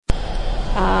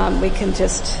we can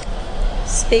just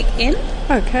speak in.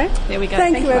 Okay. There we go.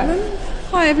 Thank you, Evelyn.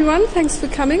 Hi, everyone. Thanks for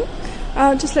coming.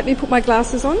 Just let me put my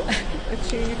glasses on.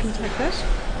 Actually, you can take that.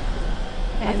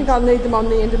 And I think I'll need them on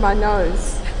the end of my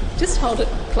nose. just hold it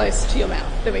close to your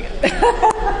mouth. There we go.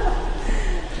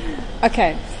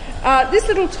 Okay. This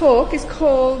little talk is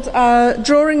called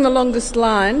Drawing the Longest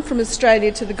Line from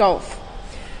Australia to the Gulf.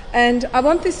 And I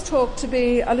want this talk to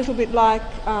be a little bit like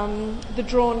the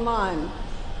drawn line.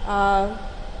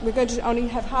 We're going to only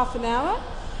have half an hour.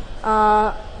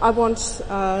 I want,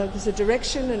 there's a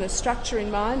direction and a structure in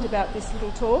mind about this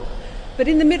little talk. But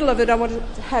in the middle of it, I want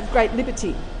to have great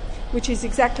liberty, which is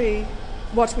exactly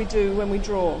what we do when we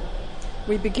draw.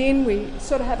 We begin, we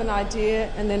sort of have an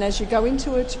idea, and then as you go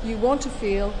into it, you want to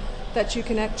feel that you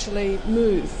can actually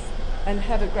move and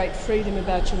have a great freedom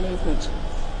about your movement.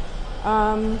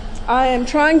 I am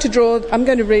trying to draw, I'm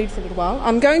going to read for a little while,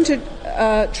 I'm going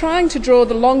to, trying to draw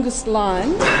the longest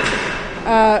line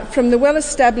from the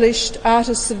well-established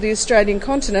artists of the Australian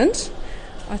continent.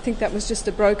 I think that was just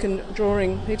a broken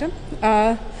drawing, Peter.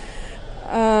 Let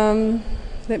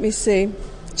me see.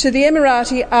 To the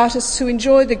Emirati artists who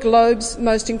enjoy the globe's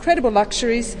most incredible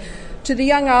luxuries, to the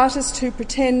young artist who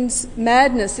pretends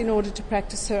madness in order to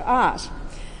practice her art.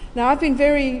 Now, I've been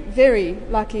very, very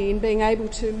lucky in being able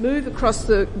to move across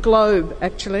the globe,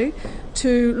 actually,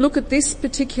 to look at this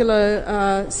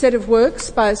particular set of works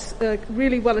by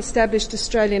really well-established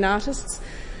Australian artists,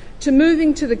 to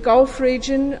moving to the Gulf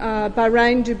region,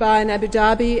 Bahrain, Dubai and Abu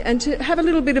Dhabi, and to have a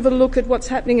little bit of a look at what's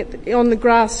happening on the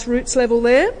grassroots level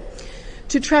there,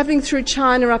 to travelling through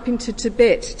China up into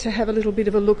Tibet to have a little bit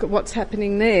of a look at what's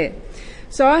happening there.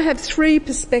 So I have three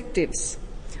perspectives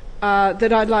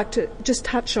that I'd like to just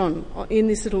touch on in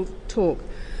this little talk.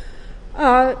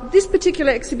 This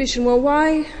particular exhibition, well,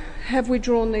 why have we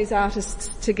drawn these artists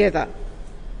together?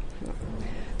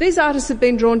 These artists have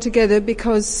been drawn together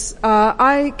because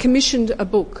I commissioned a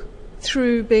book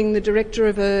through being the director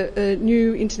of a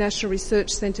new international research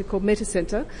centre called Meta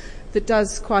Centre that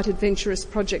does quite adventurous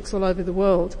projects all over the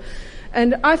world.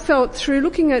 And I felt through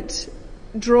looking at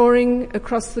drawing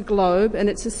across the globe and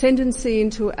its ascendancy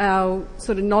into our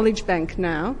sort of knowledge bank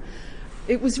now,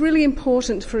 it was really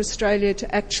important for Australia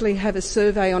to actually have a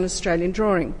survey on Australian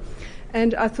drawing.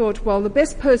 And I thought, well, the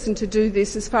best person to do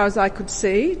this, as far as I could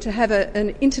see, to have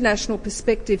an international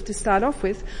perspective to start off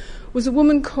with, was a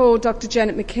woman called Dr.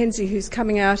 Janet McKenzie, who's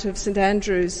coming out of St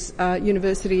Andrews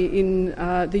University in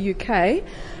the UK,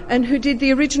 and who did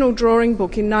the original drawing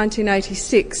book in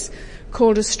 1986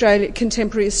 called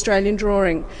Contemporary Australian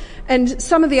Drawing. And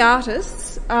some of the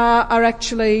artists are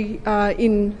actually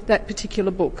in that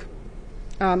particular book,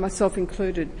 myself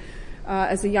included,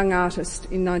 as a young artist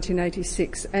in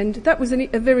 1986. And that was a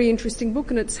very interesting book,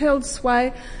 and it's held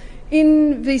sway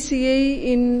in VCE,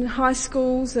 in high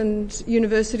schools and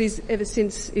universities ever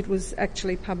since it was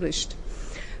actually published.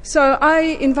 So I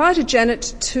invited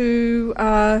Janet to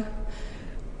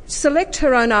select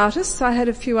her own artists. I had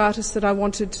a few artists that I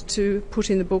wanted to put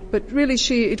in the book, but really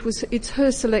it's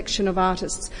her selection of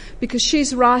artists because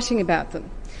she's writing about them.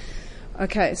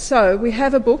 Okay, so we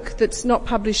have a book that's not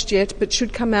published yet but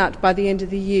should come out by the end of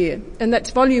the year, and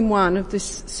that's volume 1 of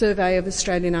this survey of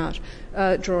Australian art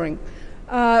drawing.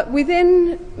 We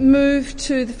then moved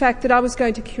to the fact that I was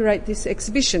going to curate this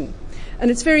exhibition,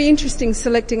 and it's very interesting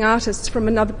selecting artists from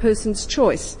another person's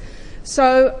choice.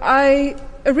 So I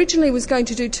originally was going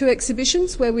to do 2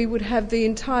 exhibitions where we would have the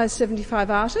entire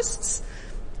 75 artists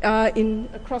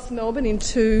across Melbourne in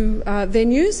 2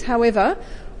 venues. However,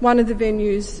 one of the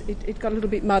venues, it got a little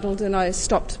bit muddled and I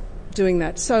stopped doing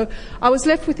that. So I was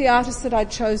left with the artists that I'd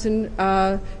chosen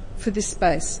for this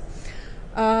space.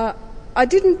 I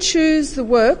didn't choose the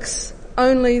works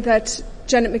only that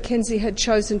Janet McKenzie had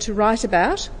chosen to write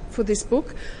about for this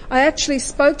book. I actually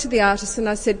spoke to the artists and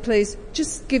I said, please,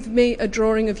 just give me a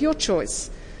drawing of your choice,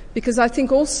 because I think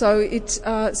also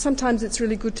sometimes it's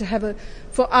really good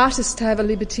for artists to have a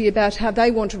liberty about how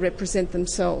they want to represent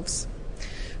themselves.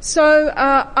 So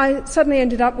I suddenly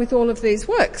ended up with all of these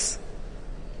works,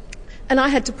 and I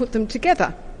had to put them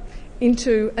together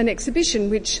into an exhibition,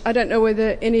 which I don't know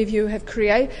whether any of you have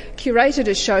curated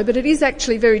a show, but it is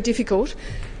actually very difficult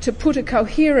to put a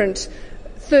coherent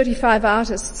 35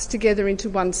 artists together into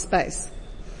one space.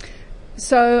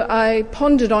 So I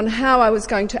pondered on how I was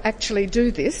going to actually do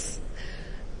this,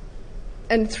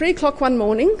 and 3 o'clock one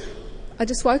morning I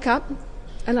just woke up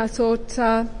and I thought,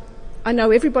 I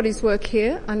know everybody's work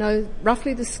here, I know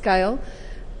roughly the scale,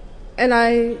 and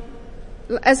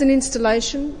as an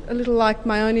installation, a little like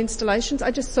my own installations,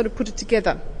 I just sort of put it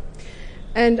together.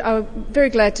 And I'm very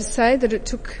glad to say that it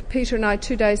took Peter and I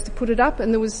 2 days to put it up,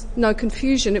 and there was no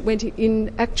confusion. It went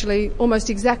in actually almost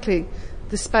exactly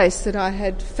the space that I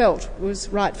had felt was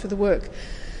right for the work.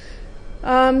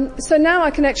 So now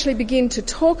I can actually begin to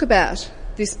talk about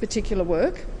this particular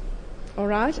work. All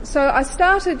right. So I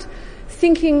started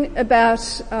thinking about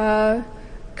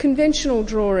conventional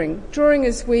drawing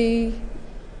as we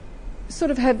sort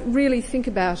of really think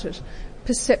about it,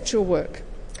 perceptual work.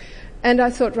 And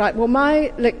I thought, right, well,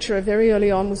 my lecturer very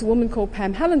early on was a woman called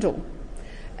Pam Hallandall.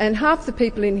 And half the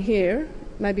people in here,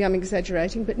 maybe I'm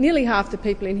exaggerating, but nearly half the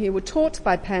people in here were taught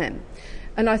by Pam.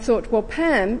 And I thought, well,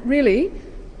 Pam really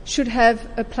should have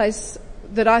a place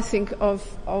that I think of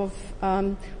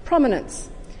prominence.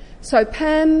 So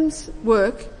Pam's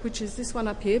work, which is this one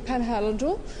up here, Pam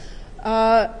Hallandall,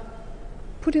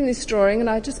 put in this drawing,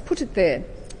 and I just put it there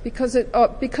because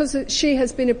she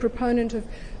has been a proponent of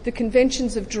the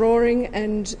conventions of drawing,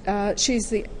 and she's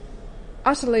the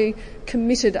utterly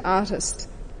committed artist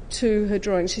to her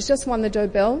drawing. She's just won the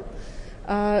Dobell.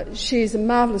 She's a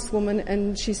marvellous woman,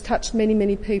 and she's touched many,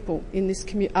 many people in this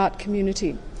art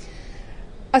community.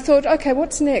 I thought, okay,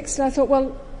 what's next? And I thought,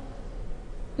 well,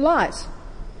 light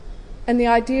and the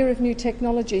idea of new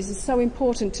technologies is so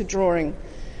important to drawing.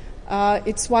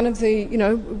 It's one of the,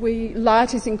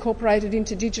 light is incorporated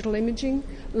into digital imaging.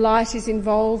 Light is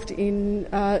involved in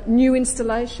new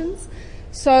installations.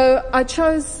 So I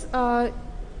chose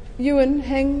Ewan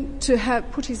Heng to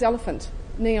put his elephant,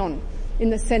 Neon, in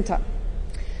the centre.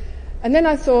 And then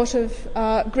I thought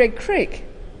of Greg Creek,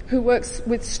 who works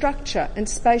with structure and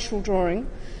spatial drawing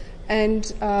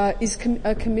and is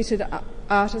a committed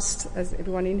artist, as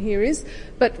everyone in here is,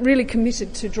 but really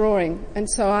committed to drawing. And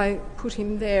so I put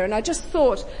him there. And I just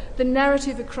thought the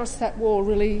narrative across that wall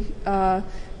really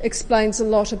explains a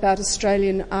lot about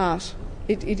Australian art.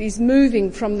 It is moving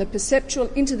from the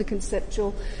perceptual into the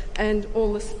conceptual and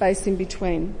all the space in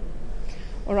between.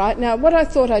 All right, now what I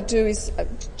thought I'd do is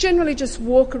generally just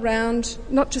walk around,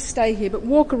 not just stay here, but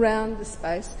walk around the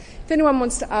space. If anyone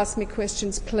wants to ask me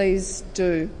questions, please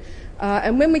do.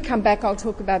 And when we come back, I'll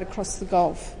talk about across the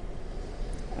Gulf.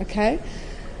 Okay?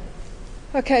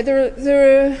 Okay,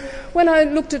 when I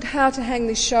looked at how to hang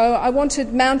this show, I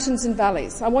wanted mountains and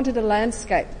valleys. I wanted a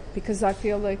landscape because I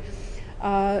feel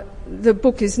the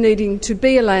book is needing to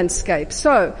be a landscape.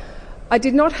 So I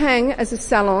did not hang as a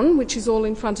salon, which is all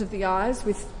in front of the eyes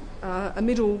with a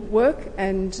middle work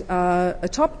and a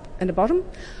top and a bottom.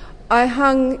 I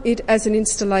hung it as an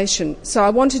installation. So I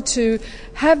wanted to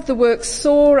have the work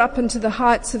soar up into the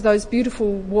heights of those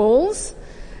beautiful walls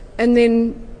and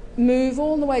then move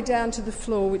all the way down to the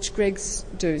floor, which Greg's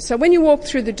do. So when you walk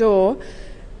through the door,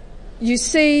 you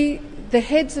see the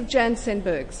heads of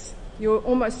Jansenbergs. You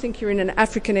almost think you're in an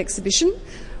African exhibition.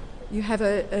 You have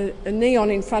a neon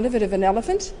in front of it of an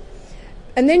elephant.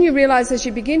 And then you realise as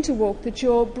you begin to walk that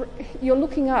you're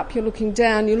looking up, you're looking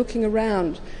down, you're looking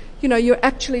around. You're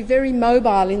actually very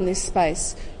mobile in this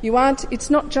space. It's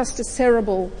not just a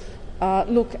cerebral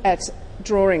look at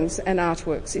drawings and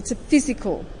artworks. It's a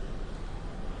physical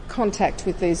contact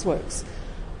with these works.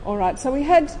 All right, so we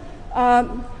had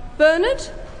Bernard,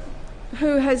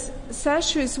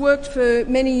 who's worked for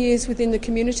many years within the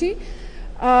community.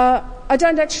 I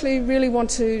don't actually really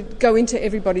want to go into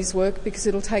everybody's work because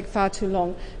it'll take far too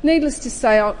long. Needless to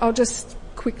say, I'll just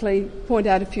quickly point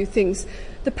out a few things.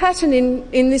 The pattern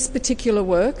in this particular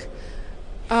work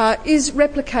is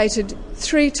replicated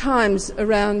 3 times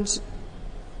around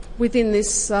within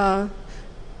this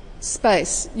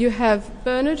space. You have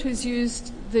Bernard, who's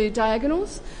used the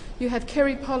diagonals. You have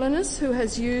Kerry Polinis, who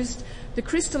has used the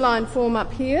crystalline form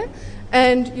up here.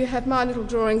 And you have my little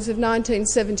drawings of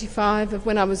 1975 of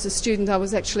when I was a student. I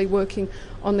was actually working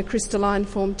on the crystalline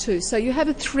form too. So you have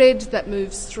a thread that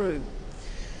moves through.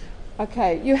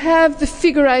 Okay, you have the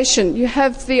figuration. You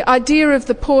have the idea of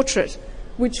the portrait,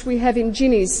 which we have in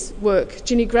Ginny's work,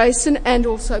 Ginny Grayson, and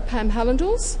also Pam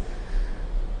Hallandall's.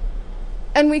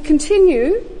 And we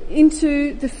continue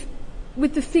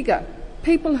with the figure,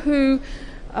 people who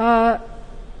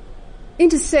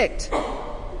intersect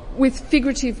with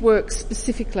figurative work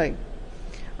specifically.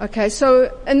 Okay,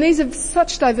 so, and these are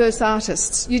such diverse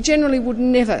artists. You generally would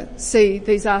never see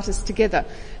these artists together.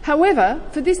 However,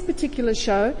 for this particular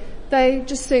show, they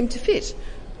just seem to fit.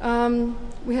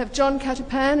 We have John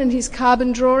Catapan and his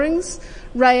carbon drawings,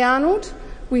 Ray Arnold.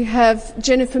 We have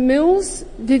Jennifer Mills,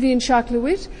 Vivian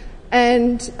Shark-Lewitt,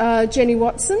 and Jenny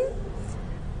Watson.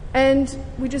 And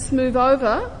we just move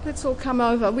over. Let's all come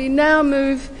over. We now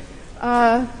move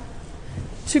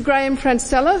to Graham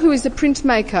Francella, who is a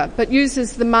printmaker but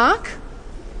uses the mark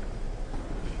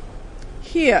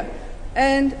here.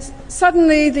 and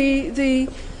suddenly the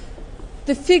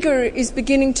figure is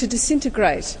beginning to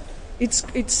disintegrate.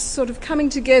 It's sort of coming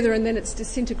together and then it's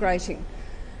disintegrating.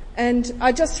 And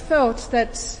I just felt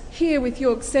that here with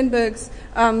Jörg Stenberg's,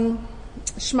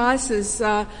 Schmeisser's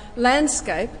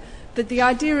landscape, that the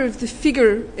idea of the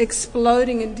figure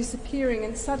exploding and disappearing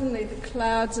and suddenly the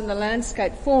clouds and the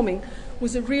landscape forming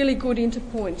was a really good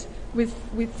interpoint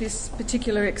with this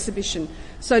particular exhibition.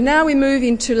 So now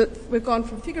we've gone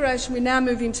from figuration, we now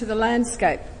move into the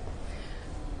landscape.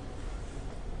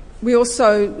 We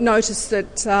also notice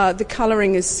that the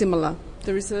colouring is similar.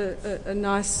 There is a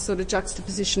nice sort of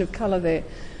juxtaposition of colour there.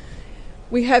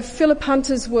 We have Philip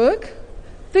Hunter's work.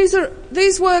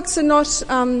 These works are not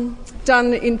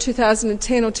done in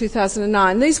 2010 or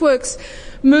 2009. These works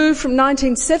move from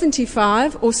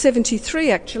 1975, or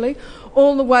 73 actually,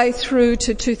 all the way through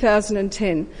to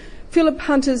 2010. Philip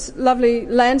Hunter's lovely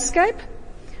landscape,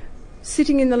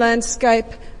 sitting in the landscape,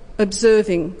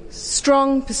 observing.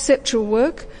 Strong perceptual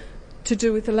work to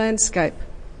do with the landscape.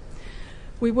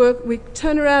 We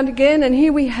turn around again, and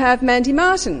here we have Mandy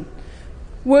Martin,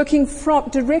 working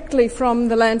directly from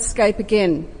the landscape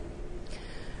again.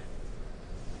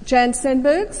 Jan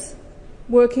Stenberg's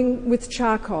working with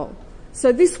charcoal.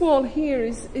 So this wall here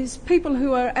is people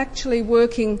who are actually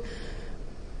working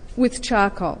with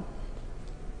charcoal.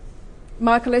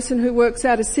 Michael Essen, who works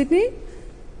out of Sydney,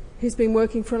 he's been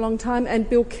working for a long time, and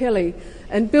Bill Kelly.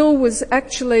 And Bill was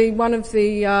actually one of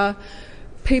the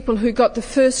people who got the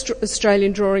first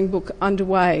Australian drawing book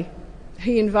underway.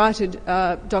 He invited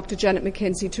Dr. Janet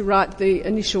McKenzie to write the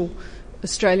initial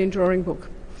Australian drawing book.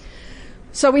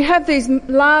 So we have these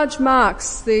large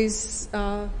marks, these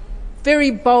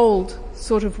very bold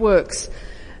sort of works.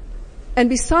 And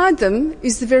beside them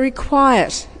is the very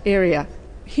quiet area.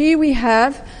 Here we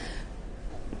have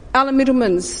Alan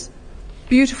Middleman's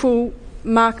beautiful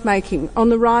mark making on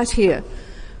the right here.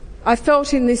 I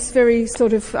felt in this very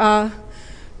sort of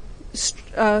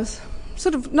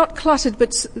not cluttered,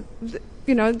 but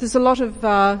there's a lot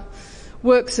of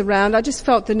works around. I just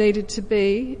felt there needed to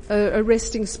be a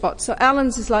resting spot. So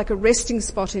Alan's is like a resting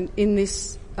spot in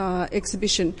this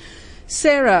exhibition.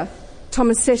 Sarah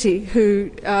Tomasetti,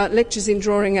 who lectures in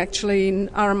drawing actually in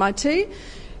RMIT,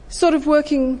 sort of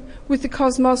working with the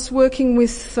cosmos, working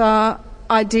with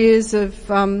ideas of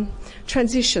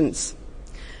transitions.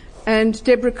 And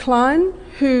Deborah Klein,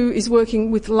 who is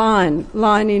working with line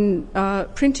in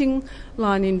printing,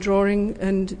 line in drawing,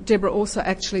 and Deborah also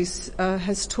actually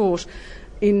has taught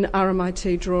in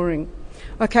RMIT drawing.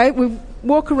 Okay, we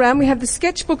walk around. We have the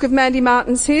sketchbook of Mandy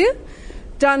Martin's here,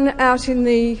 done out in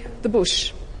the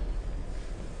bush.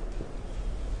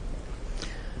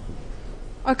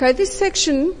 Okay, this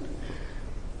section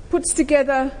puts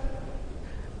together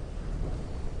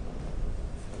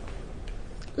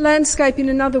landscape in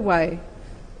another way.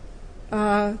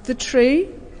 The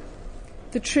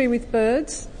tree with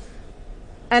birds,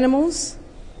 animals,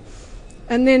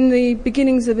 and then the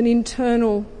beginnings of an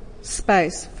internal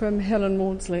space from Helen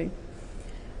Maudsley.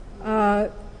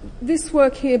 This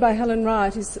work here by Helen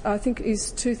Wright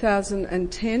is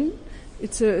 2010.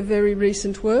 It's a very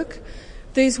recent work.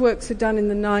 These works are done in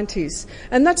the 90s.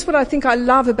 And that's what I think I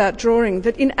love about drawing,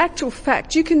 that in actual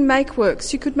fact you can make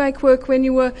works. You could make work when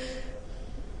you were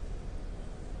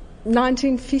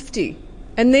 1950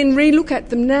 and then re-look at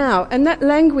them now, and that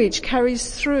language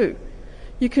carries through.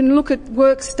 You can look at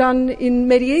works done in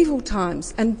medieval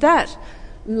times, and that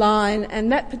line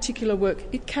and that particular work,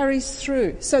 it carries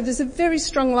through. So there's a very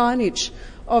strong lineage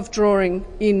of drawing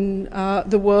in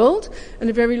the world, and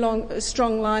a very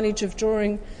strong lineage of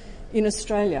drawing in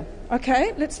Australia.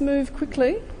 Okay, let's move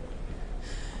quickly.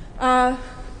 The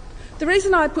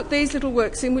reason I put these little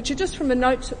works in, which are just from a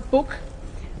notebook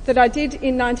that I did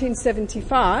in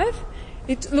 1975,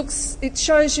 it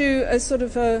shows you a sort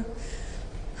of a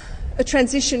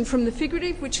transition from the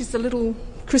figurative, which is the little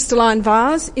crystalline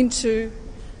vase, into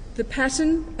the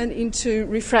pattern and into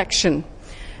refraction.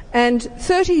 And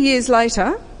 30 years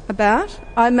later,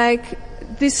 I make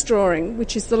this drawing,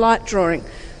 which is the light drawing.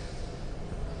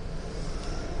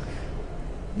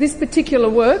 This particular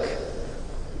work,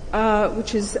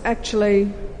 which is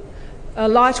actually a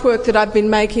light work that I've been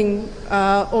making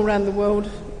all around the world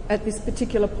at this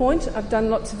particular point. I've done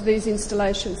lots of these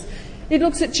installations. It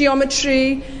looks at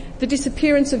geometry, the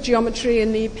disappearance of geometry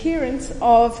and the appearance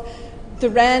of the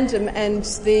random and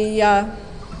the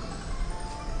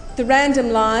random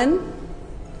line,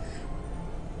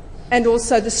 and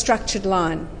also the structured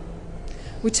line.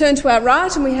 We turn to our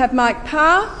right and we have Mike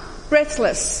Parr,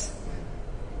 Breathless.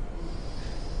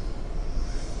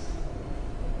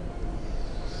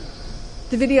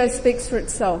 The video speaks for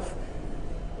itself.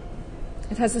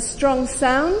 It has a strong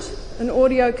sound, an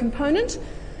audio component,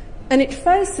 and it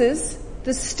faces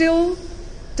the still,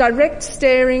 direct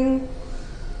staring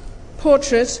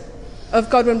portrait of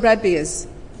Godwin Bradbeers.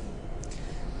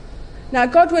 Now,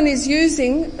 Godwin is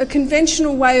using a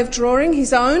conventional way of drawing,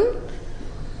 his own.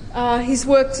 He's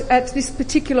worked at this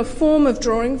particular form of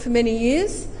drawing for many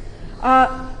years.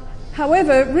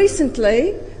 However,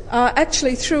 recently,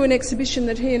 actually through an exhibition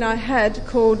that he and I had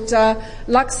called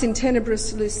Lux in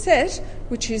Tenebris Lucet,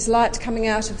 which is light coming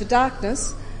out of the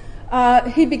darkness,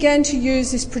 he began to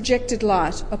use this projected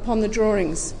light upon the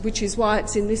drawings, which is why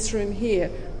it's in this room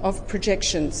here of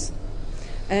projections.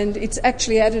 And it's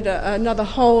actually added another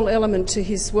whole element to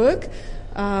his work,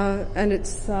 and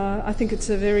I think it's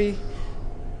a very,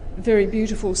 very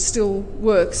beautiful still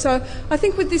work. So I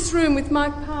think with this room, with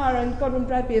Mike Parr and Godwin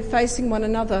Bradbeer facing one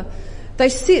another, they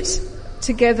sit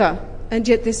together, and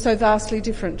yet they're so vastly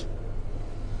different.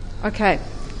 Okay,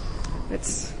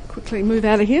 let's quickly move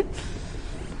out of here.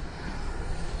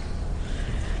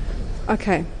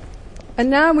 Okay, and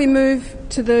now we move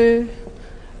to the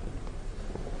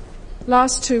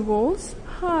last two walls.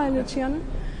 Hi, Luciana.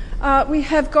 We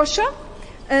have Gosha,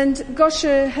 and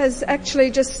Gosha has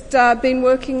actually just been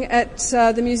working at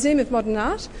the Museum of Modern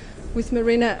Art with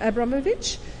Marina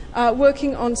Abramovich,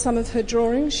 working on some of her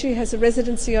drawings. She has a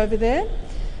residency over there,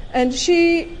 and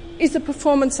she is a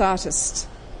performance artist,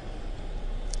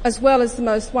 as well as the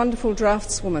most wonderful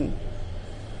draftswoman.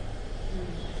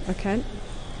 Okay.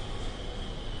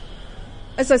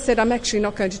 As I said, I'm actually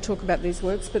not going to talk about these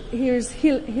works, but here is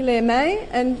Hilaire May,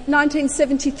 and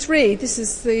 1973. This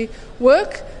is the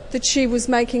work that she was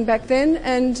making back then,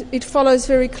 and it follows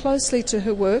very closely to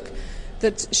her work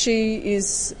that she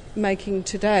is making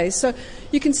today. So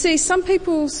you can see some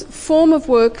people's form of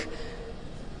work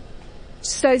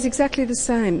stays exactly the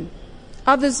same.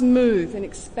 Others move and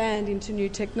expand into new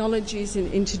technologies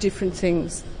and into different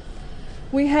things.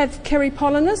 We have Kerry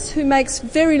Polinis, who makes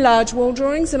very large wall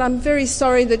drawings, and I'm very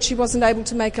sorry that she wasn't able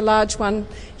to make a large one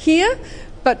here,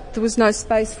 but there was no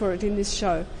space for it in this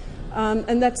show.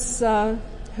 And that's her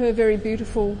very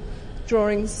beautiful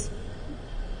drawings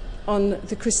on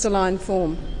the crystalline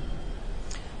form.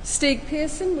 Stieg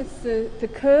Pearson with the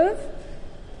curve,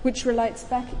 which relates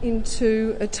back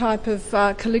into a type of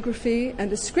calligraphy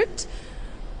and a script.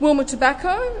 Wilma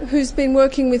Tobacco, who's been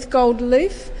working with gold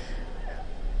leaf,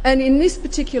 and in this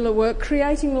particular work,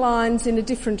 creating lines in a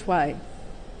different way.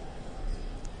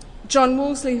 John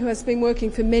Woolsey, who has been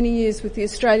working for many years with the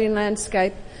Australian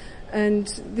landscape, and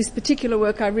this particular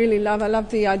work I really love. I love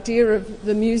the idea of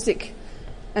the music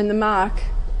and the mark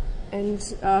and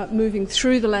moving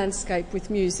through the landscape with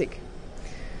music.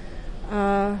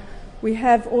 We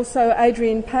have also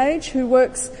Adrian Page, who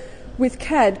works with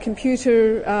CAD,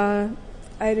 computer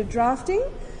aided drafting.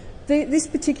 This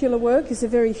particular work is a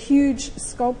very huge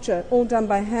sculpture, all done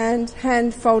by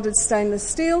hand-folded stainless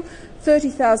steel,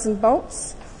 30,000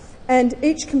 bolts, and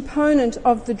each component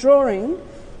of the drawing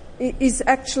is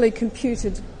actually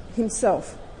computed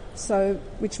himself, so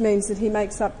which means that he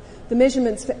makes up the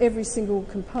measurements for every single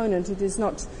component. It is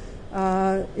not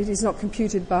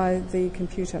computed by the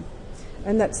computer,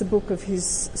 and that's a book of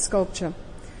his sculpture.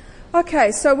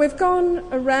 Okay, so we've gone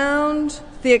around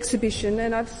the exhibition,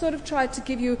 and I've sort of tried to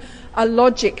give you a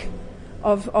logic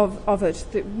of it,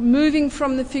 that moving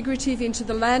from the figurative into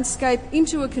the landscape,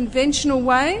 into a conventional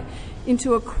way,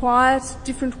 into a quiet,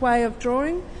 different way of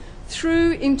drawing,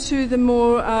 through into the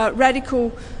more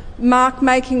radical mark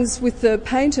makings with the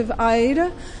paint of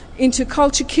Aida, into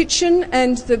Culture Kitchen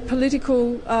and the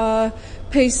political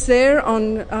piece there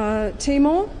on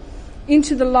Timor,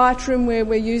 into the Lightroom where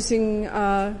we're using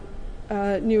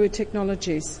newer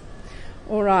technologies.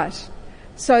 All right.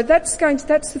 So that's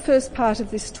the first part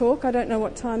of this talk. I don't know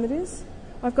what time it is.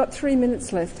 I've got 3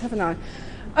 minutes left, haven't I?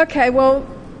 Okay, well,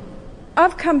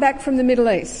 I've come back from the Middle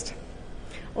East.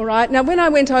 All right. Now, when I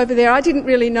went over there, I didn't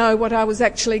really know what I was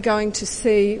actually going to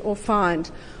see or find.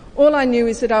 All I knew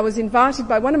is that I was invited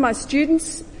by one of my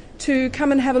students to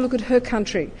come and have a look at her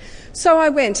country. So I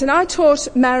went, and I taught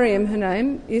Mariam, her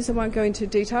name is, I won't go into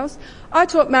details, I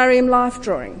taught Mariam life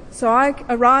drawing. So I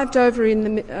arrived over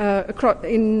in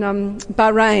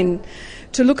Bahrain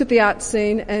to look at the art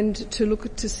scene and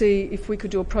to see if we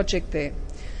could do a project there.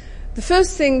 The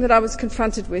first thing that I was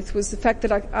confronted with was the fact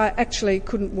that I actually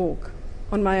couldn't walk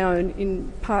on my own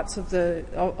in parts of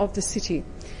the city.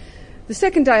 The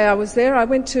second day I was there, I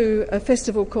went to a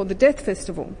festival called the Death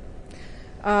Festival,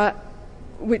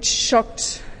 which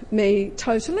shocked me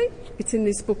totally. It's in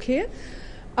this book here.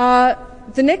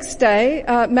 The next day,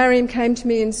 Mariam came to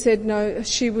me and said no,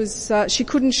 she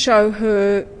couldn't show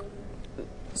her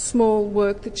small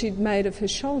work that she'd made of her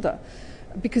shoulder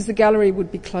because the gallery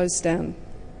would be closed down.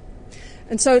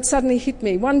 And so it suddenly hit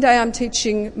me. One day I'm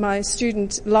teaching my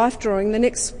student life drawing. The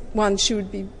next one, she would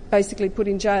be basically put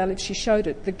in jail if she showed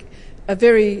it. A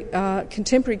very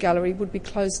contemporary gallery would be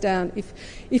closed down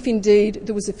if indeed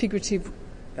there was a figurative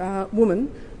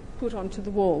woman put onto the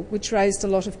wall, which raised a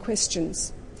lot of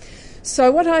questions.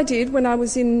 So what I did when I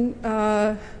was in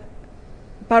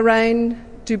Bahrain,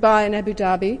 Dubai and Abu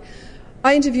Dhabi,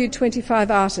 I interviewed 25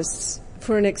 artists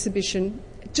for an exhibition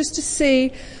just to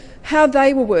see how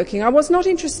they were working. I was not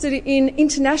interested in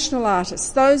international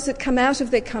artists, those that come out of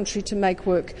their country to make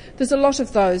work. There's a lot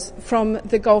of those from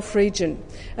the Gulf region,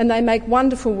 and they make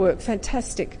wonderful work,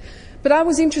 fantastic. But I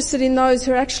was interested in those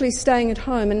who are actually staying at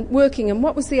home and working, and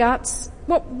what was the arts,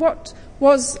 what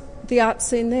was the art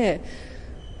scene there?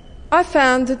 I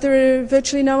found that there are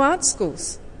virtually no art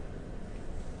schools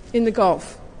in the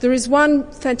Gulf. There is one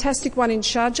fantastic one in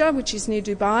Sharjah, which is near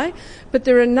Dubai, but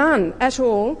there are none at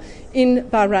all in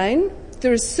Bahrain.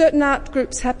 There are certain art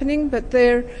groups happening, but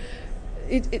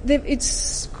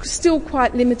it's still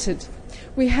quite limited.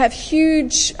 We have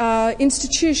huge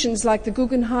institutions like the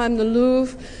Guggenheim, the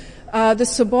Louvre, the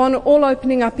Sorbonne, all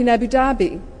opening up in Abu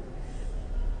Dhabi.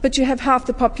 But you have half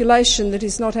the population that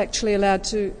is not actually allowed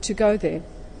to go there.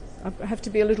 I have to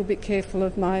be a little bit careful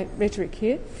of my rhetoric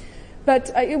here.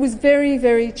 But it was very,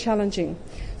 very challenging.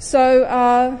 So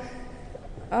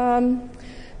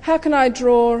how can I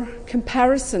draw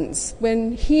comparisons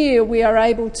when here we are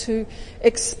able to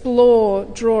explore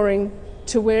drawing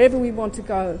to wherever we want to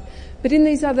go? But in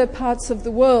these other parts of the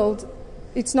world,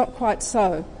 it's not quite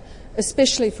so,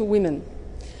 especially for women.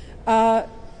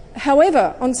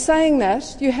 However, on saying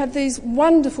that, you have these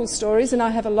wonderful stories, and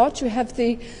I have a lot. You have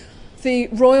the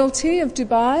royalty of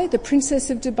Dubai, the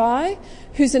Princess of Dubai,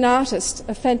 who's an artist,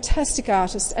 a fantastic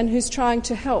artist, and who's trying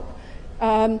to help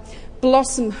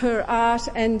blossom her art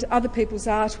and other people's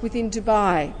art within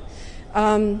Dubai.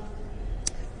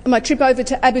 My trip over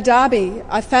to Abu Dhabi,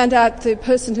 I found out the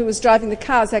person who was driving the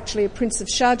car is actually a Prince of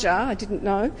Sharjah. I didn't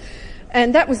know.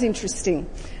 And that was interesting.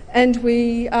 And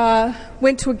we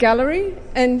went to a gallery,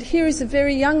 and here is a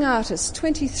very young artist,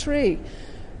 23,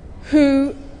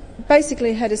 who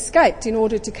basically had escaped in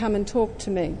order to come and talk to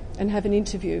me and have an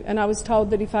interview. And I was told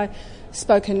that if I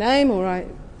spoke her name or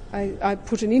I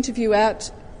put an interview out,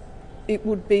 it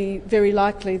would be very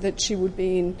likely that she would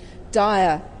be in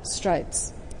dire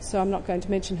straits. So I'm not going to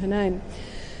mention her name.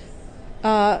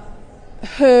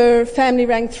 Her family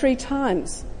rang 3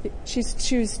 times.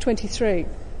 She was 23,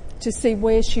 to see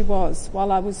where she was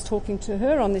while I was talking to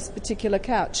her on this particular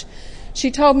couch. She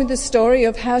told me the story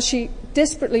of how she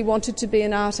desperately wanted to be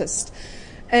an artist,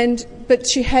 but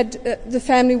she had the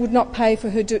family would not pay for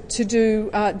her to do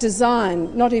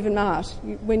design, not even art.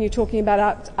 When you're talking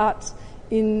about art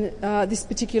in this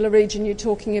particular region, you're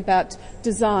talking about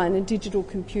design and digital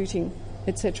computing,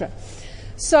 etc.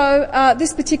 So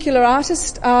this particular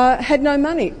artist had no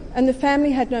money, and the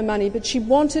family had no money, but she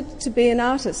wanted to be an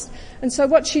artist. And so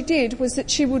what she did was that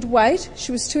she would wait.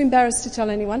 She was too embarrassed to tell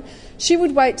anyone. She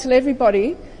would wait till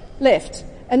everybody left,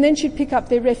 and then she'd pick up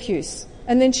their refuse,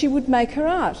 and then she would make her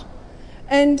art.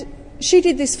 And she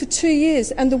did this for 2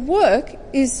 years, and the work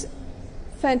is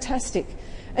fantastic.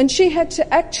 And she had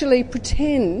to actually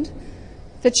pretend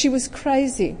that she was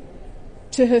crazy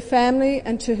to her family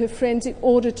and to her friends in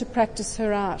order to practice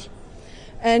her art.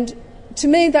 And to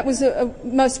me that was a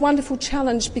most wonderful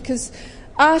challenge, because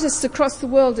artists across the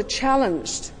world are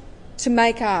challenged to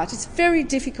make art. It's very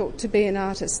difficult to be an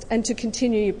artist and to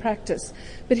continue your practice.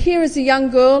 But here is a young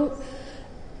girl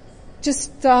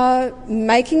just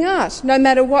making art, no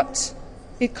matter what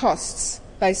it costs,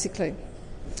 basically.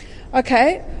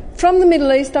 Okay, from the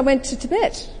Middle East I went to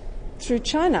Tibet through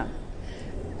China.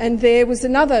 And there was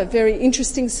another very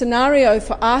interesting scenario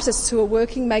for artists who are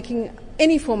making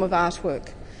any form of artwork.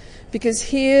 Because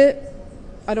here,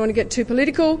 I don't want to get too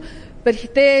political,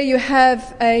 but there you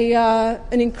have a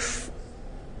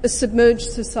submerged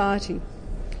society.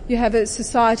 You have a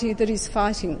society that is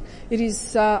fighting. It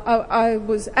is. I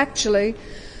was actually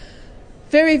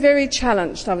very, very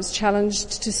challenged. I was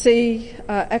challenged to see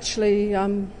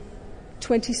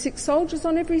 26 soldiers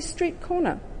on every street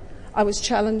corner. I was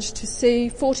challenged to see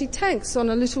 40 tanks on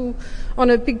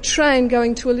a big train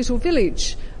going to a little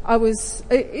village.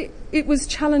 It was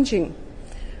challenging.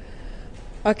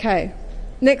 Okay,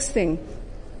 next thing.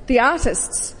 The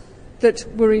artists that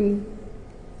were in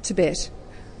Tibet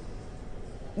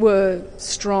were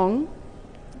strong.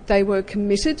 They were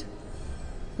committed.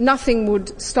 Nothing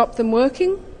would stop them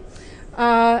working.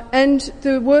 And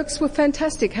the works were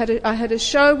fantastic. I had a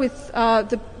show with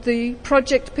the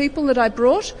project people that I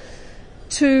brought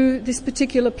to this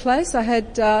particular place. I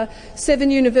had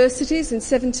 7 universities and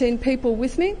 17 people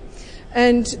with me,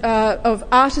 and of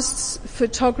artists,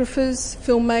 photographers,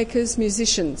 filmmakers,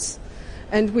 musicians.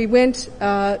 And we went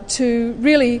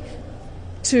to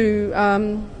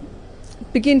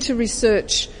begin to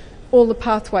research all the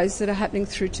pathways that are happening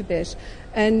through Tibet.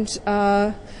 And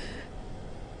one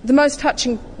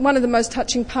of the most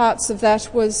touching parts of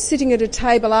that was sitting at a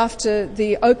table after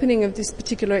the opening of this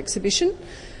particular exhibition,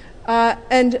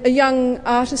 and a young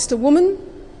artist, a woman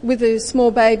with a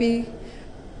small baby,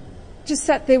 just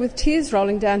sat there with tears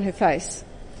rolling down her face,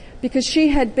 because she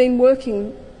had been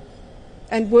working,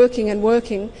 and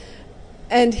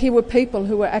here were people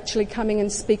who were actually coming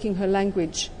and speaking her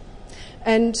language.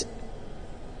 And,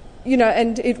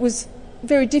 and it was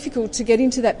very difficult to get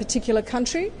into that particular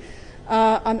country.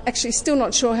 I'm actually still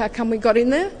not sure how come we got in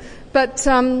there, but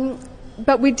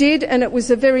we did, and it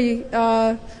was a very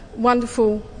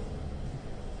wonderful,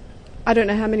 I don't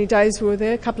know how many days we were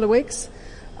there, a couple of weeks,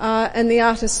 and the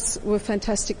artists were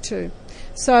fantastic too.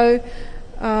 So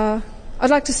I'd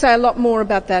like to say a lot more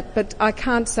about that, but I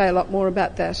can't say a lot more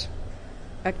about that,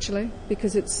 actually,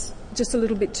 because it's just a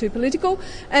little bit too political.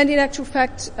 And in actual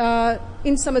fact,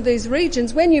 in some of these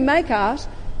regions, when you make art,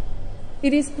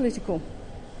 it is political.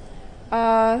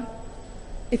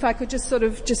 If I could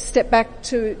just step back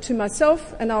to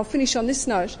myself, and I'll finish on this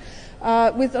note.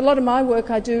 With a lot of my work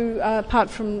I do, apart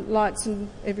from lights and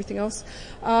everything else,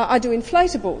 I do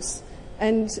inflatables.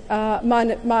 And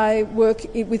my work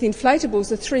with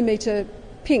inflatables are 3-metre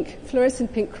pink,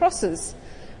 fluorescent pink crosses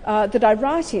that I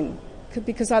write in,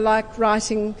 because I like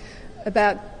writing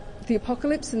about the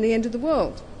apocalypse and the end of the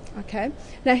world. Okay.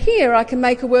 Now here I can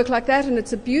make a work like that, and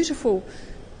it's a beautiful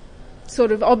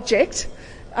sort of object,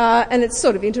 and it's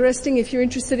sort of interesting if you're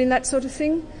interested in that sort of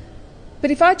thing.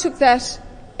 But if I took that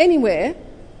anywhere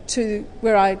to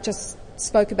where I just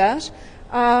spoke about,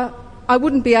 I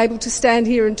wouldn't be able to stand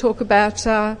here and talk about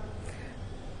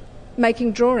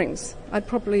making drawings. I'd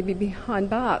probably be behind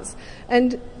bars.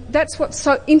 And that's what's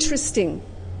so interesting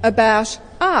about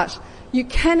art. You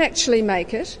can actually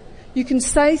make it. You can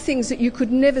say things that you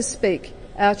could never speak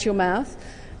out your mouth,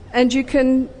 and you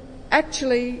can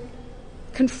actually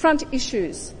confront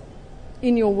issues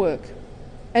in your work.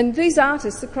 And these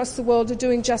artists across the world are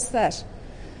doing just that.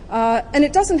 And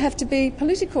it doesn't have to be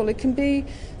political. It can be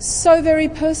so very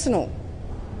personal.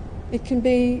 It can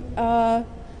be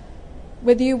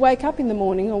whether you wake up in the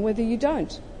morning or whether you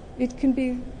don't. It can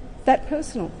be that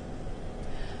personal.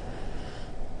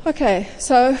 Okay,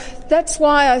 so that's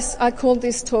why I called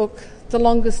this talk The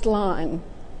Longest Line,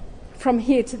 from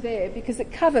here to there, because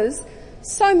it covers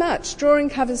so much. Drawing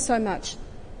covers so much.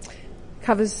 It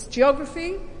covers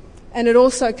geography, and it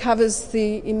also covers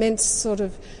the immense sort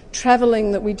of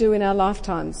travelling that we do in our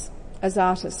lifetimes as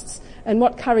artists, and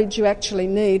what courage you actually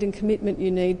need and commitment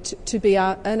you need to be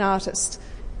an artist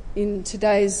in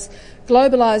today's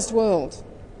globalised world,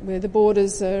 where the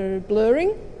borders are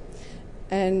blurring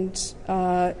and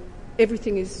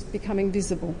everything is becoming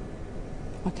visible.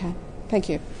 Okay, thank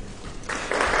you.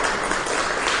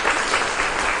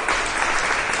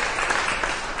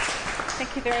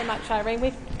 Thank you very much, Irene.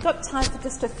 We've got time for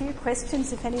just a few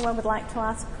questions if anyone would like to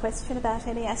ask a question about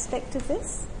any aspect of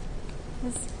this.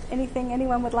 Is anything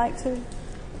anyone would like to...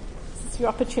 This is your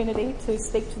opportunity to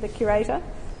speak to the curator.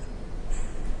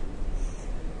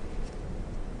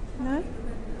 No?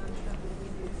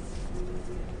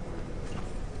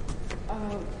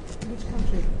 Which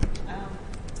country?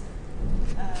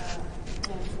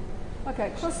 Okay,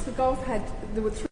 across the Gulf there were 3